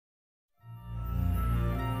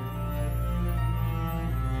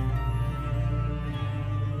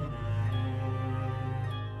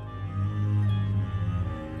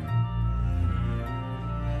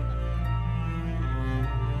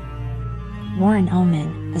Warren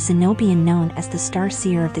Omen, a Zenobian known as the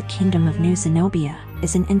Starseer of the Kingdom of New Zenobia,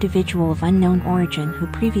 is an individual of unknown origin who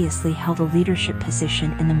previously held a leadership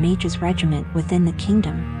position in the Mages Regiment within the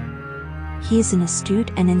kingdom. He is an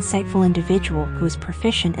astute and insightful individual who is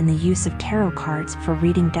proficient in the use of tarot cards for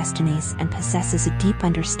reading destinies and possesses a deep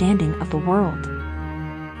understanding of the world.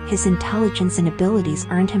 His intelligence and abilities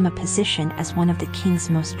earned him a position as one of the king's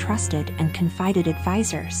most trusted and confided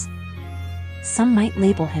advisors. Some might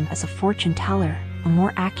label him as a fortune teller. A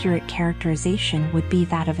more accurate characterization would be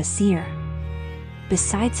that of a seer.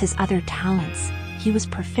 Besides his other talents, he was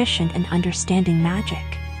proficient in understanding magic.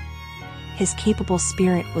 His capable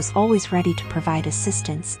spirit was always ready to provide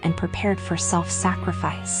assistance and prepared for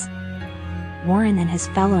self-sacrifice. Warren and his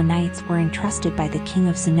fellow knights were entrusted by the King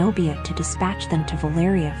of Zenobia to dispatch them to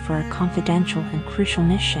Valeria for a confidential and crucial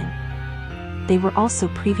mission. They were also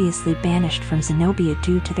previously banished from Zenobia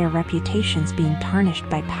due to their reputations being tarnished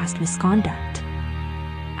by past misconduct.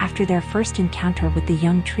 After their first encounter with the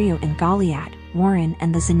young trio in Goliad, Warren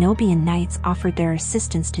and the Zenobian knights offered their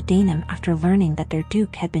assistance to Danem after learning that their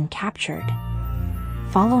duke had been captured.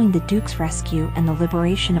 Following the duke's rescue and the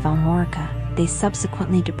liberation of Almorica, they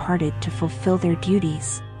subsequently departed to fulfill their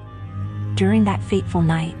duties. During that fateful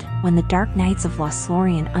night, when the Dark Knights of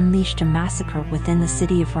Lothlorien unleashed a massacre within the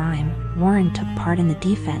city of Rhyme, Warren took part in the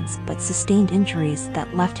defense but sustained injuries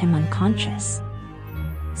that left him unconscious.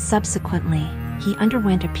 Subsequently, he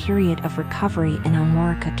underwent a period of recovery in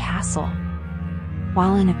Almorica Castle.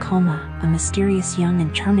 While in a coma, a mysterious young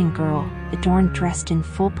and charming girl, dressed in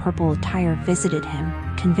full purple attire, visited him,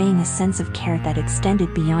 conveying a sense of care that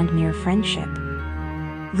extended beyond mere friendship,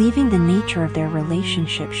 leaving the nature of their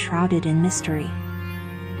relationship shrouded in mystery.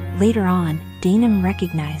 Later on, Danem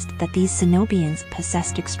recognized that these Zenobians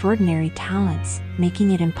possessed extraordinary talents,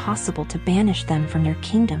 making it impossible to banish them from their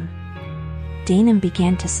kingdom. Danem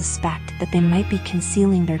began to suspect that they might be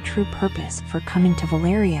concealing their true purpose for coming to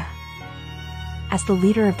Valeria. As the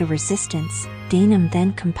leader of the resistance, Danem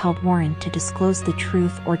then compelled Warren to disclose the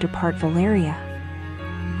truth or depart Valeria.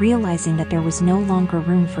 Realizing that there was no longer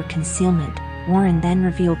room for concealment, Warren then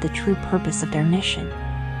revealed the true purpose of their mission.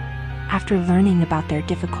 After learning about their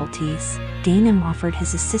difficulties, Danem offered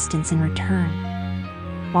his assistance in return.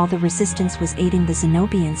 While the resistance was aiding the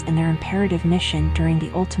Zenobians in their imperative mission during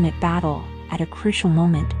the ultimate battle, at a crucial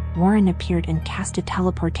moment, Warren appeared and cast a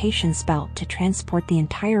teleportation spell to transport the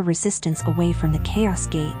entire resistance away from the Chaos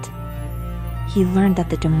Gate. He learned that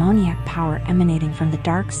the demoniac power emanating from the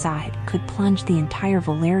dark side could plunge the entire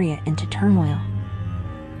Valeria into turmoil.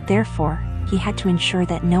 Therefore, he had to ensure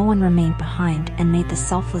that no one remained behind and made the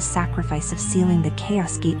selfless sacrifice of sealing the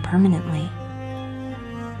Chaos Gate permanently.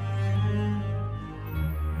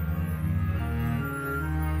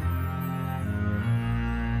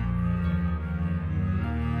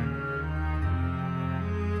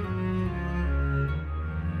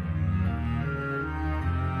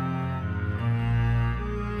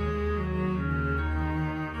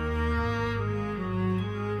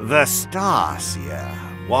 The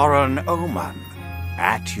Starseer, Warren Oman,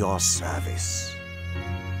 at your service.